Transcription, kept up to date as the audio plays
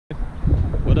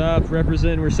What up?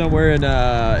 Representing, we're somewhere in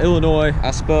Illinois,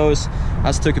 I suppose. I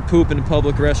just took a poop in a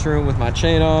public restroom with my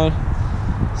chain on.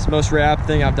 It's the most rap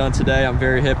thing I've done today. I'm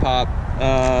very hip hop.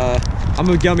 I'm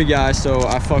a gummy guy, so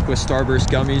I fuck with Starburst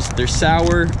gummies. They're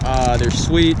sour, they're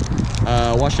sweet.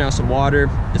 Wash down some water,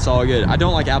 it's all good. I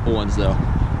don't like apple ones though.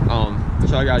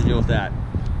 So I gotta deal with that.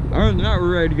 Other than that, we're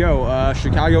ready to go.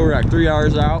 Chicago, we're like 3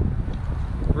 hours out.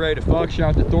 We're ready to fuck.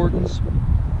 Shout out to Thornton's.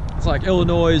 It's like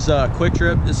Illinois' quick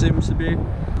trip, it seems to be.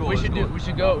 Cool, we should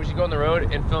go on the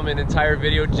road and film an entire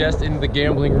video just in the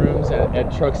gambling rooms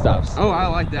at truck stops. Oh, I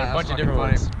like that. A bunch of different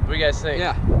ones. What do you guys think?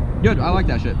 Yeah, good. I like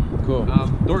that shit. Cool.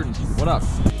 Thornton's, what up?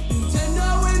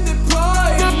 Nintendo in the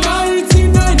prime,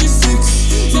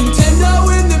 1996. Nintendo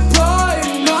in the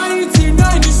prime,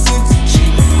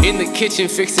 1996. In the kitchen,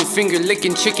 fixing finger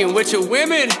licking chicken with your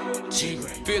women.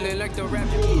 Feeling like the rap.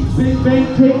 Big bang,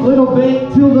 take little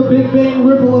bang, till the big bang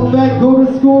ripple effect. Go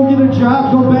to school, get a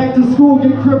job, go back to school,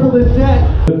 get crippled in debt.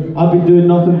 I've been doing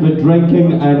nothing but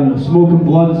drinking and smoking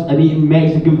blunts and eating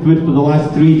Mexican food for the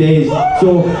last 3 days.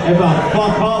 So if I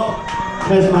fuck up,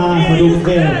 kiss my ass, I don't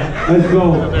care. Let's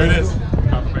go. There it is.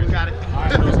 Got it.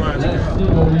 Let's see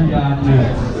what we got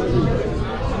next.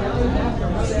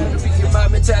 My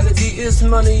mentality is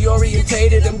money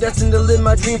orientated. I'm destined to live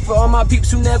my dream for all my peeps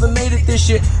who never made it this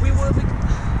shit.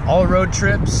 All road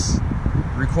trips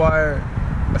require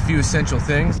a few essential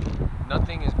things.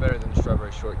 Nothing is better than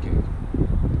strawberry shortcake.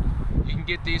 You can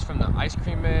get these from the ice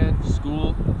cream man,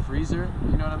 school, freezer,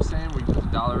 you know what I'm saying? Where you put the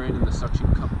dollar in and the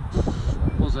suction cup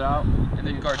pulls it out. And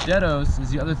then Gardettos is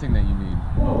the other thing that you need.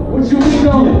 What you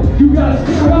know? You gotta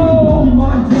stick around. You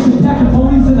mind taking attack the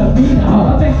police in the beat.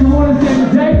 I think you wanna take a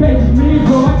day page with me,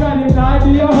 bro. I got an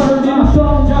idea, heard this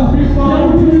song, just be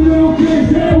fun. We little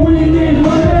kids, and we need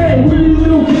money. We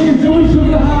little kids, and we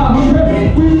sugar high.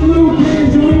 We little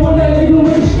kids, and we want that nigga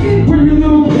rich. We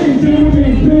little kids, and we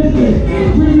need business.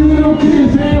 We little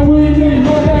kids, and we need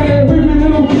money. We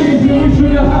little kids, and we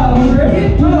sugar high. We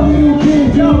little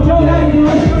kids, yo, that nigga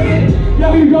rich. Yo,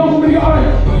 you go for me, alright.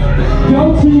 Go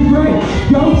Tigre,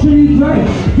 go Tigre,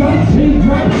 go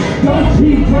Tigre, go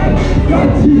Tigre, go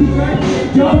Tigre,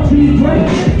 go Tigre,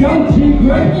 go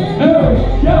Tigre.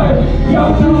 Hey, yo,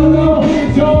 Nolo,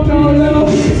 go Nolo,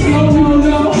 go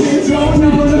Nolo, go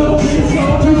Nolo, go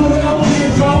Nolo.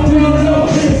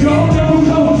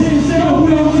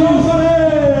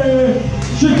 Hey,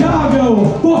 Chicago,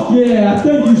 fuck yeah,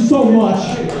 thank you so much.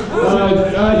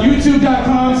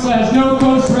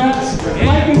 YouTube.com/NoCoastRaps.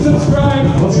 Like and subscribe.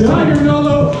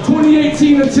 TigreNolo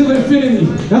 2018 until infinity.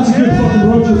 That's a good fucking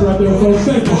road trip right there, folks.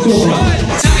 Thank you so much.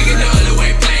 TigreNolo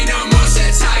ain't play no more.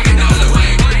 Said TigreNolo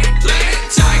ain't play.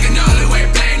 TigreNolo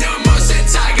ain't play no more. Said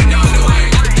TigreNolo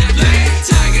ain't play.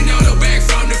 TigreNolo back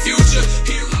from the future.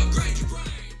 He'll upgrade your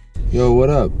brain. Yo, what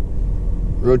up?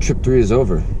 Road trip 3 is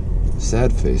over.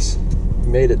 Sad face.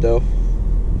 Made it though.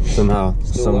 Somehow,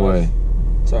 some way.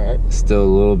 It's alright. Still a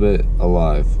little bit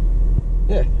alive.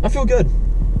 Yeah, I feel good.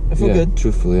 I feel good.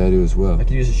 Truthfully, I do as well. I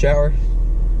could use a shower.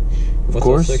 Of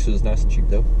course. 6 was nice and cheap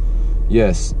though.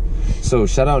 Yes. So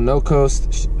shout out No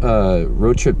Coast,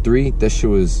 Road Trip 3. That shit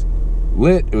was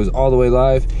lit. It was all the way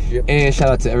live. Yep. And shout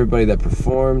out to everybody that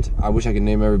performed. I wish I could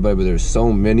name everybody, but there's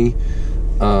so many.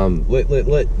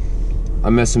 Lit. I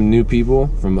met some new people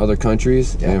from other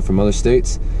countries and from other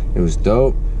states. It was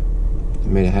dope. It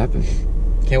made it happen.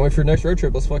 Can't wait for your next road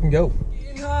trip. Let's fucking go.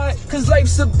 Cause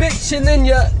life's a bitch and then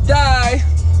you die.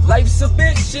 Life's a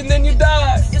bitch and then you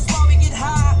die. That's why we get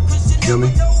high. Feel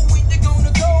me?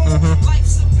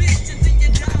 Life's a